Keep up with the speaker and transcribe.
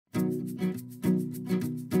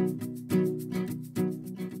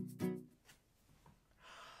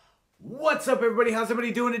What's up, everybody? How's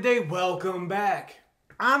everybody doing today? Welcome back.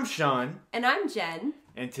 I'm Sean. And I'm Jen.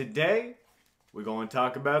 And today, we're going to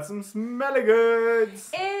talk about some smelly goods.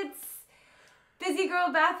 It's Busy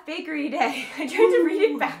Girl Bath Bakery Day. I tried to read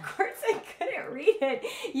it backwards. I couldn't read it.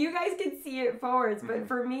 You guys can see it forwards, but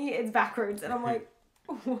for me, it's backwards. And I'm like,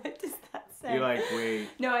 what does that say? You're like, wait.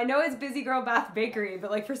 No, I know it's Busy Girl Bath Bakery,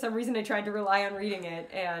 but like for some reason I tried to rely on reading it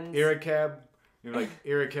and... Irricab. You're like,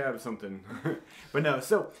 Irricab something. But no,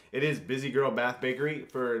 so it is Busy Girl Bath Bakery.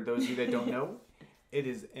 For those of you that don't know, it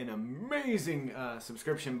is an amazing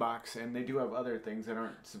subscription box, and they do have other things that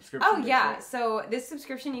aren't subscription. Oh, yeah. Right? So this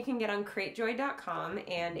subscription you can get on cratejoy.com,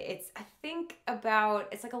 and it's, I think,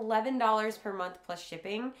 it's like $11 per month plus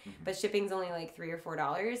shipping, but shipping's only like $3 or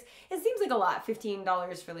 $4. It seems like a lot,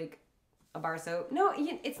 $15 for like a bar soap. No,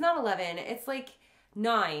 it's not 11. It's like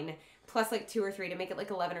 9 plus like 2 or 3 to make it like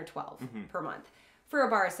 11 or 12 per month for a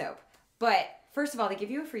bar of soap. But first of all, they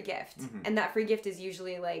give you a free gift. And that free gift is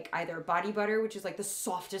usually like either body butter, which is like the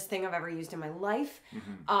softest thing I've ever used in my life.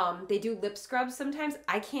 They do lip scrubs sometimes.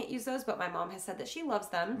 I can't use those, but my mom has said that she loves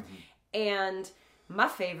them. And my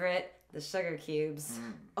favorite, the sugar cubes.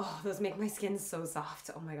 Oh, those make my skin so soft.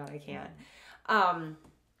 Oh my God, I can't.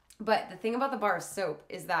 But the thing about the bar of soap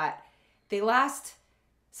is that they last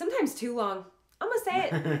sometimes too long. I'm gonna say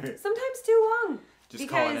it. Sometimes too long. Just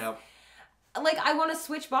call it out. Like, I want to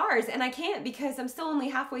switch bars, and I can't because I'm still only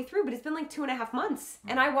halfway through, but it's been like 2.5 months,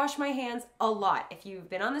 and I wash my hands a lot. If you've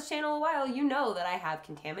been on this channel a while, you know that I have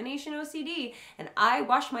contamination OCD, and I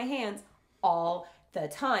wash my hands all the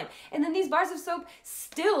time. And then these bars of soap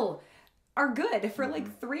still are good for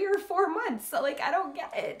like 3 or 4 months. So, like, I don't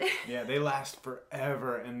get it. Yeah, they last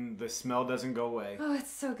forever, and the smell doesn't go away. Oh,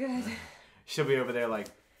 it's so good. She'll be over there like...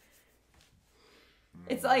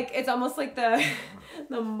 It's like, it's almost like the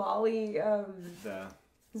Molly, is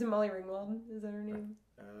it Molly Ringwald? Is that her name?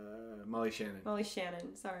 Molly Shannon. Molly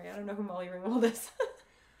Shannon. Sorry, I don't know who Molly Ringwald is.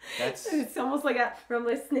 It's almost like from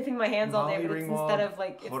like sniffing my hands all day, but it's instead of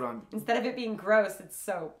like, instead of it being gross, it's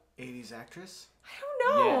soap. 80s actress? I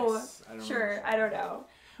don't know. Yes, I don't know. I don't know.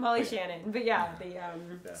 Molly Shannon. But yeah,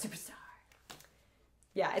 the superstar.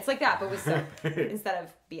 Yeah, it's like that, but with soap instead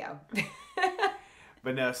of BO.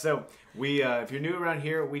 But no, so we, if you're new around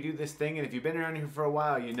here, we do this thing, and if you've been around here for a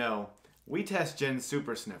while, you know, we test Jen's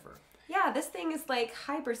Super Sniffer. Yeah, this thing is like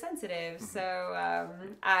hypersensitive, so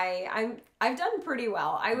I've done pretty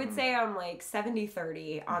well. I would say I'm like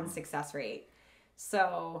 70-30 on success rate.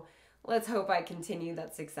 So let's hope I continue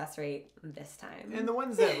that success rate this time. And the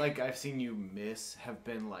ones that like I've seen you miss have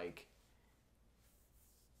been like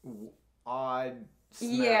odd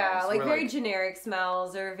smells. Yeah, like very generic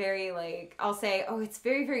smells, or very like, I'll say, oh, it's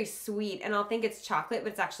very, very sweet, and I'll think it's chocolate,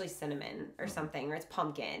 but it's actually cinnamon or something, or it's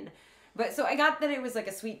pumpkin. But so I got that it was like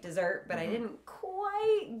a sweet dessert, but I didn't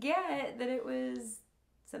quite get that it was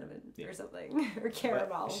cinnamon or something, or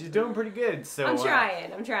caramel. But she's doing pretty good, so... I'm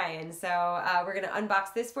trying. So we're going to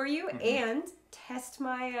unbox this for you and test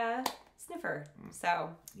my sniffer. So,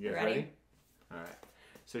 you ready? All right.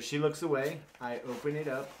 So she looks away. I open it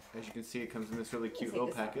up. As you can see, it comes in this really cute little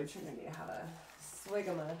package. I'm going to have a swig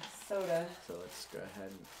of my soda. So let's go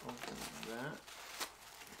ahead and open that.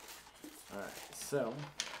 Alright, so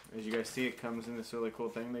as you guys see, it comes in this really cool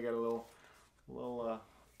thing. They got a little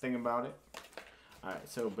thing about it. Alright,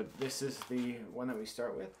 so but this is the one that we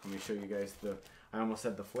start with. Let me show you guys I almost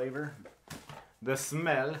said the flavor. The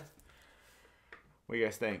smell. What do you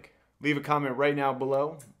guys think? Leave a comment right now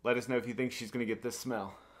below. Let us know if you think she's going to get this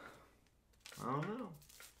smell. I don't know.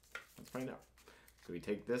 Let's find out. So we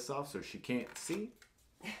take this off so she can't see.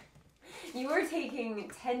 You are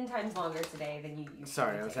taking 10 times longer today than you usually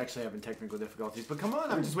Sorry, I was actually having technical difficulties. But come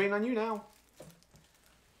on, I'm just waiting on you now.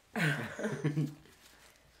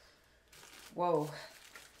 Whoa.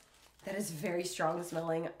 That is very strong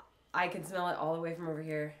smelling. I can smell it all the way from over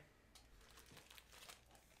here.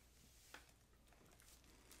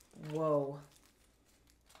 Whoa.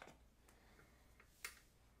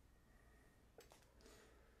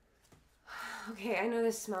 Okay, I know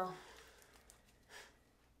this smell.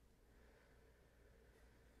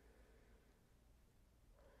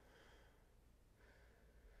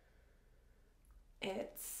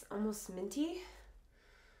 It's almost minty,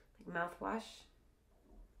 like mouthwash.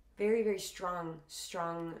 Very, very strong,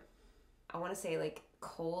 I want to say like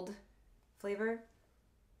cold flavor.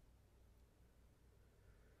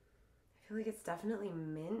 I feel like it's definitely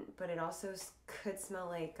mint, but it also could smell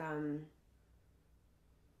like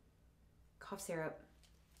cough syrup.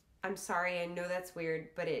 I'm sorry, I know that's weird,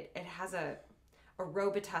 but it has a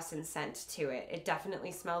Robitussin scent to it. It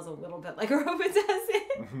definitely smells a little bit like a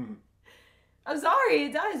Robitussin. I'm sorry,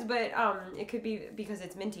 it does, but it could be because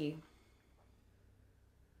it's minty.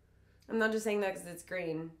 I'm not just saying that because it's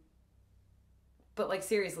green. But, like,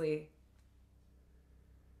 seriously.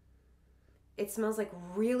 It smells like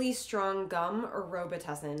really strong gum or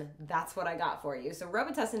Robitussin. That's what I got for you. So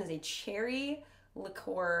Robitussin is a cherry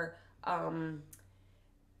liqueur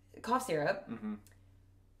cough syrup. Mm-hmm.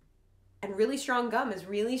 And really strong gum is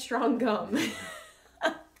really strong gum.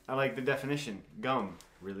 I like the definition. Gum.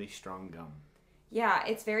 Really strong gum. Yeah,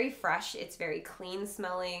 it's very fresh. It's very clean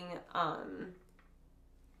smelling.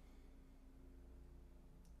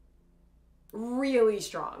 Really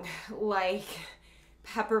strong. Like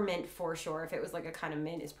peppermint for sure. If it was like a kind of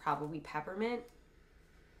mint, it's probably peppermint.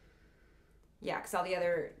 Yeah, because all the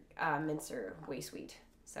other mints are way sweet.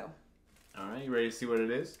 So. All right, you ready to see what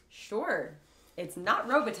it is? Sure. It's not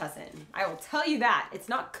Robitussin. I will tell you that. It's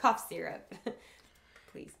not cough syrup.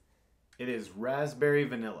 Please. It is raspberry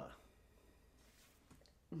vanilla.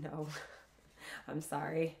 No. I'm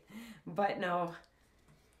sorry. But no.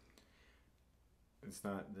 It's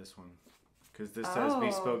not this one. Because this says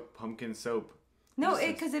bespoke pumpkin soap. No,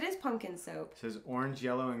 because it is pumpkin soap. It says orange,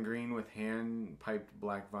 yellow, and green with hand-piped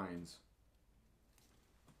black vines.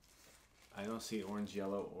 I don't see orange,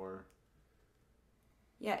 yellow, or...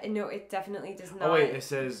 Yeah, no, it definitely does not. Oh, wait, it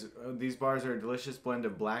says these bars are a delicious blend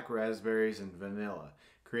of black raspberries and vanilla.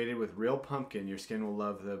 Created with real pumpkin, your skin will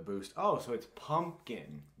love the boost. Oh, so it's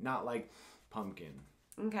pumpkin, not like pumpkin.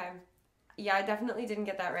 Okay. Yeah, I definitely didn't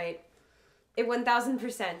get that right. It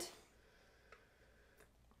 1000%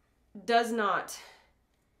 does not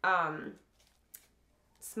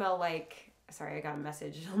smell like... Sorry, I got a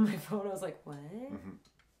message on my phone. I was like, what? Mm-hmm.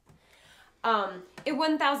 It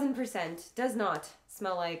 1000% does not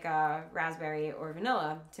smell like raspberry or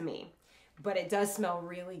vanilla to me, but it does smell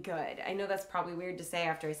really good. I know that's probably weird to say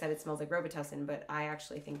after I said it smells like Robitussin, but I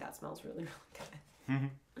actually think that smells really, really good. Mm-hmm.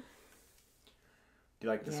 Do you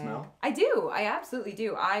like the smell? I do. I absolutely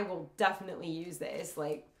do. I will definitely use this.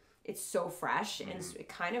 Like, it's so fresh and it's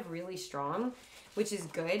kind of really strong, which is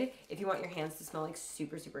good if you want your hands to smell like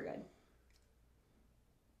super, super good.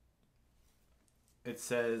 It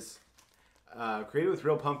says... created with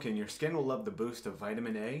real pumpkin, your skin will love the boost of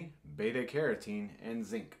vitamin A, beta carotene, and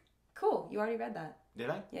zinc. Cool. You already read that. Did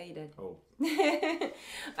I? Yeah, you did. Oh.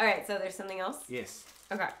 All right. So there's something else? Yes.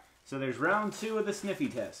 Okay. So there's round 2 of the sniffy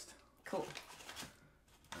test. Cool.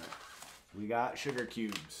 All right. We got sugar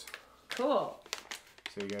cubes. Cool.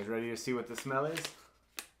 So you guys ready to see what the smell is?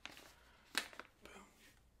 Boom.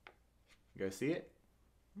 You guys see it?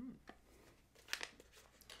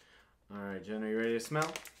 All right, Jen, are you ready to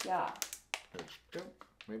smell? Yeah. There we go.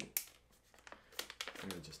 Maybe. I'm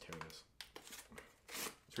going to just tear this.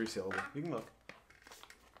 It's resealable. You can look.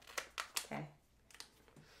 Okay.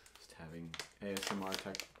 Just having ASMR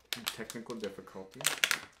technical difficulties.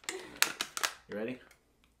 You ready?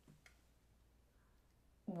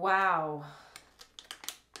 Wow.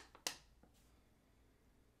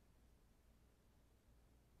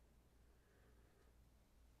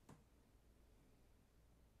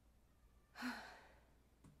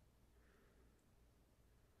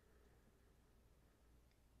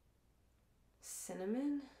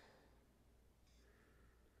 Cinnamon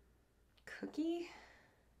cookie,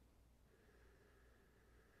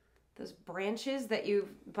 those branches that you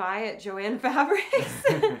buy at Joanne Fabrics.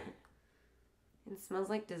 It smells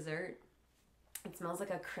like dessert. It smells like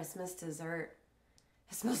a Christmas dessert.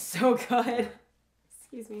 It smells so good.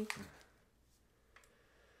 Excuse me.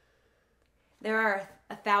 There are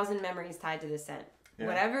 1,000 memories tied to this scent. Yeah.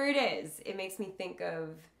 Whatever it is, it makes me think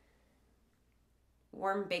of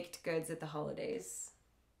warm baked goods at the holidays.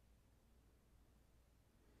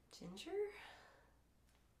 Ginger?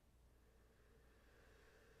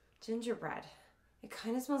 Gingerbread. It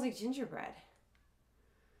kind of smells like gingerbread.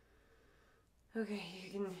 Okay,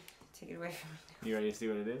 you can take it away from me now. You ready to see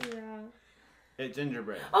what it is? Yeah. It's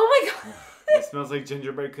gingerbread. Oh my god! It smells like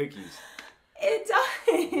gingerbread cookies. It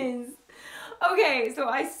does! Okay, so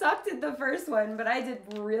I sucked at the first one, but I did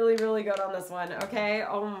really, really good on this one, okay?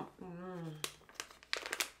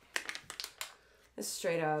 This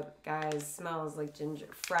straight up, guys, smells like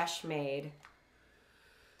fresh made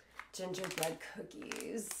gingerbread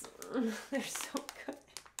cookies. They're so good.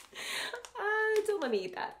 Don't let me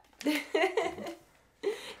eat that.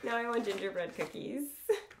 Now I want gingerbread cookies.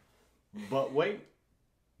 But wait,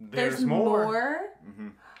 there's more. Mm-hmm.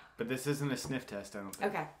 But this isn't a sniff test, I don't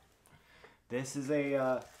think. Okay. This is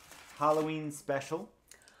a Halloween special.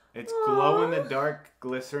 It's glow-in-the-dark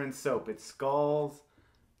glycerin soap. It's skulls,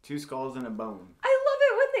 2 skulls and a bone. I love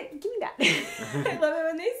it when they... Give me that. I love it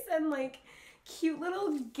when they send, like, cute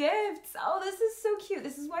little gifts. Oh, this is so cute.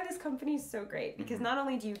 This is why this company is so great. Because not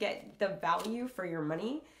only do you get the value for your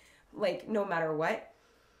money, like, no matter what,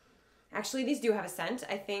 Actually, these do have a scent.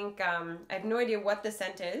 I think, I have no idea what the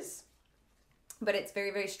scent is, but it's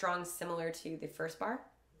very, very strong, similar to the first bar.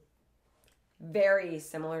 Very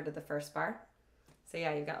similar to the first bar. So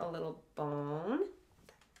yeah, you've got a little bone.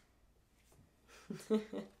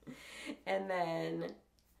 And then,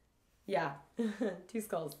 yeah, 2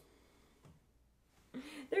 skulls.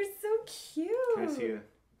 They're so cute. Can I see a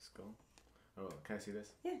skull? Oh, can I see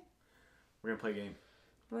this? Yeah. We're going to play a game.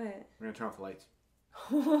 What? We're going to turn off the lights.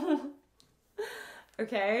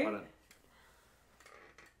 Okay. Hold on.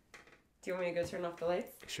 Do you want me to go turn off the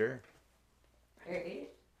lights? Sure. All right.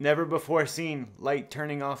 Never before seen light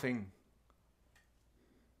turning offing.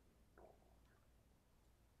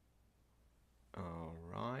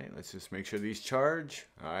 All right, let's just make sure these charge.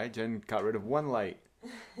 All right, Jen got rid of 1 light.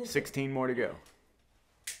 16 more to go.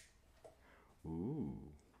 Ooh.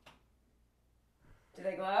 Do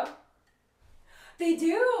they glow? They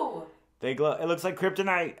do. They glow. It looks like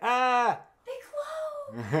kryptonite. Ah! They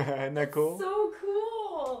glow. Isn't that cool? So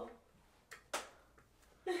cool.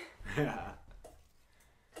 Yeah.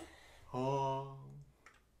 Oh.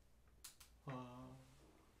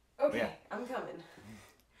 Okay, Yeah. I'm coming.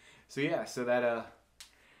 So yeah, so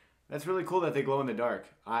that's really cool that they glow in the dark.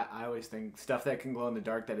 I always think stuff that can glow in the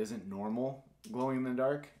dark that isn't normal glowing in the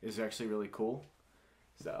dark is actually really cool.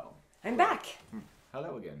 So I'm back.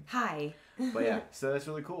 hello again. Hi. But yeah, so that's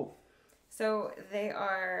really cool. So they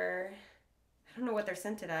are, I don't know what they're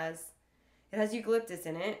scented as. It has eucalyptus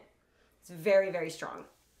in it. It's very, very strong.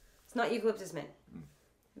 It's not eucalyptus mint.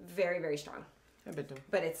 Very, very strong. Yeah, Bento.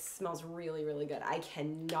 But it smells really, really good. I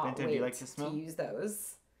cannot Bento, do wait you like the smell? to use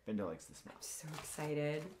those. Bento likes the smell. I'm so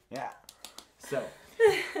excited. Yeah. So,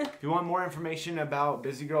 if you want more information about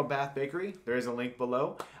Busy Girl Bath Bakery, there is a link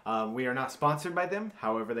below. We are not sponsored by them.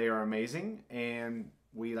 However, they are amazing. And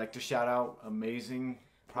we like to shout out amazing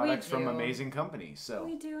products from amazing companies. So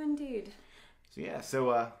We do indeed. So yeah,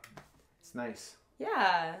 so it's nice.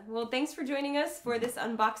 Yeah. Well, thanks for joining us for this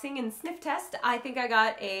unboxing and sniff test. I think I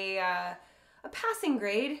got a passing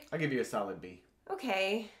grade. I'll give you a solid B.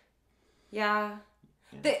 Okay. Yeah.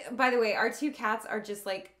 By the way, our 2 cats are just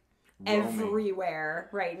like Roaming. everywhere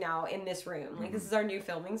right now in this room. Like this is our new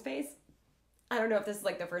filming space. I don't know if this is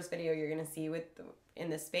like the first video you're gonna see in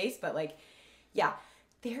this space, but like, yeah,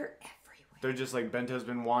 they're everywhere. They're just like Bento's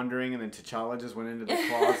been wandering, and then T'Challa just went into the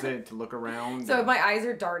closet to look around. So if my eyes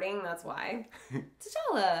are darting, that's why.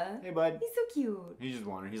 T'Challa. Hey, bud. He's so cute. He's just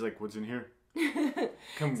wandering. He's like, what's in here?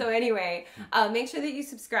 Come. So anyway, make sure that you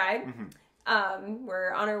subscribe.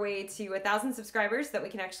 We're on our way to 1,000 subscribers so that we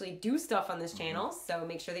can actually do stuff on this channel. So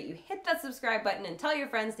make sure that you hit that subscribe button and tell your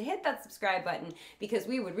friends to hit that subscribe button because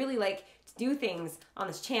we would really like to do things on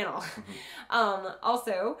this channel.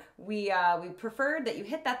 Also, we prefer that you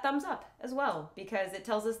hit that thumbs up as well because it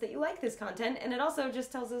tells us that you like this content and it also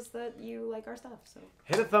just tells us that you like our stuff. So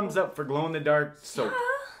hit a thumbs up for glow in the dark soap.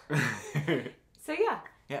 So yeah.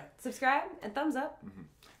 Yeah. Subscribe and thumbs up.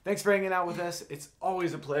 Thanks for hanging out with us. It's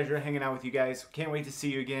always a pleasure hanging out with you guys. Can't wait to see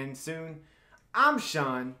you again soon. I'm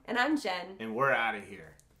Sean. And I'm Jen. And we're out of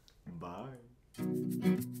here. Bye.